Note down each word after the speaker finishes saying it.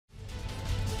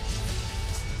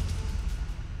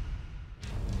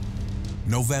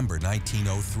November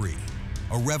 1903,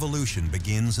 a revolution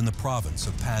begins in the province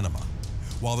of Panama.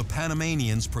 While the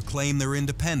Panamanians proclaim their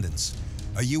independence,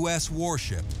 a U.S.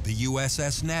 warship, the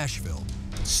USS Nashville,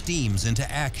 steams into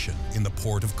action in the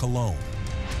port of Colón.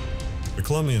 The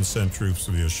Colombians sent troops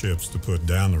via ships to put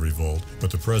down the revolt, but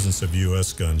the presence of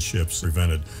U.S. gunships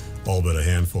prevented all but a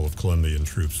handful of Colombian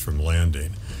troops from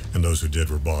landing, and those who did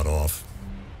were bought off.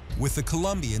 With the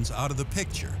Colombians out of the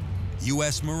picture,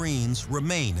 U.S. Marines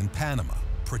remain in Panama,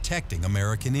 protecting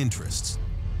American interests.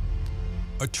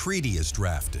 A treaty is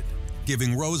drafted,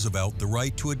 giving Roosevelt the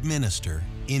right to administer,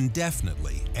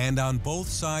 indefinitely and on both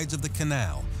sides of the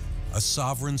canal, a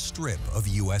sovereign strip of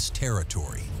U.S.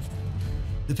 territory.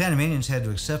 The Panamanians had to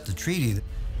accept the treaty.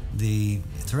 The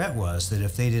threat was that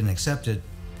if they didn't accept it,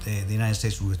 the United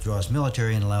States would withdraw its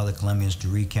military and allow the Colombians to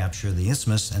recapture the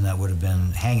isthmus, and that would have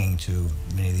been hanging to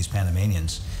many of these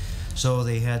Panamanians. So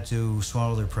they had to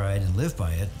swallow their pride and live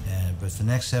by it, but for the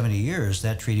next 70 years,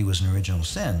 that treaty was an original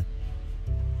sin.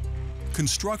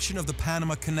 Construction of the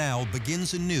Panama Canal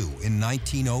begins anew in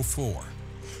 1904.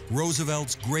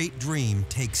 Roosevelt's great dream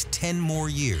takes 10 more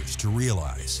years to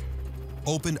realize.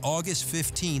 Opened August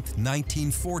 15,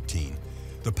 1914,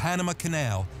 the Panama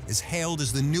Canal is hailed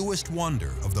as the newest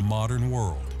wonder of the modern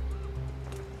world.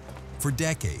 For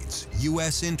decades,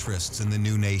 U.S. interests in the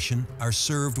new nation are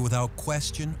served without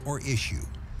question or issue.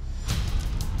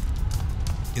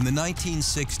 In the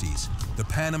 1960s, the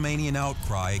Panamanian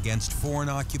outcry against foreign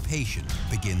occupation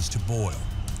begins to boil.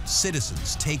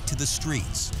 Citizens take to the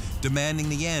streets, demanding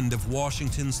the end of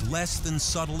Washington's less than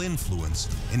subtle influence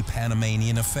in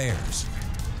Panamanian affairs.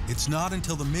 It's not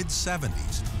until the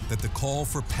mid-70s that the call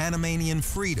for Panamanian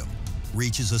freedom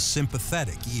reaches a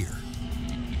sympathetic ear.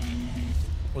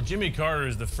 Well, Jimmy Carter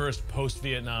is the first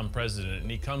post-Vietnam president,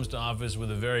 and he comes to office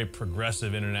with a very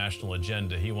progressive international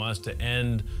agenda. He wants to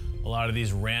end a lot of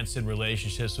these rancid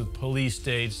relationships with police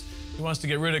states. He wants to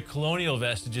get rid of colonial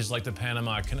vestiges like the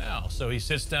Panama Canal. So he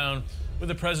sits down with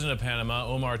the president of Panama,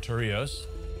 Omar Torrijos,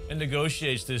 and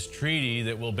negotiates this treaty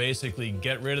that will basically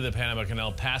get rid of the Panama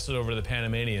Canal, pass it over to the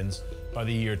Panamanians by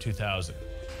the year 2000.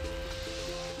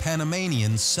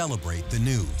 Panamanians celebrate the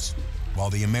news, while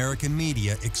the American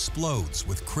media explodes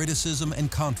with criticism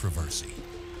and controversy.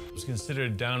 It was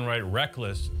considered downright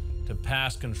reckless to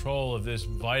pass control of this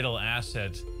vital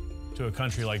asset to a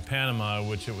country like Panama,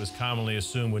 which it was commonly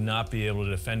assumed would not be able to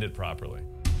defend it properly.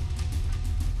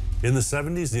 In the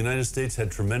 70s, the United States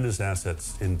had tremendous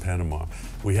assets in Panama.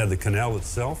 We had the canal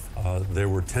itself. There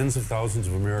were tens of thousands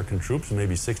of American troops,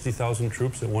 maybe 60,000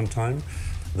 troops at one time.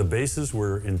 The bases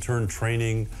were in turn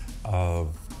training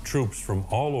troops from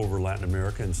all over Latin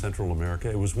America and Central America.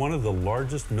 It was one of the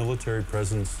largest military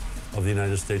presence of the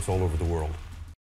United States all over the world.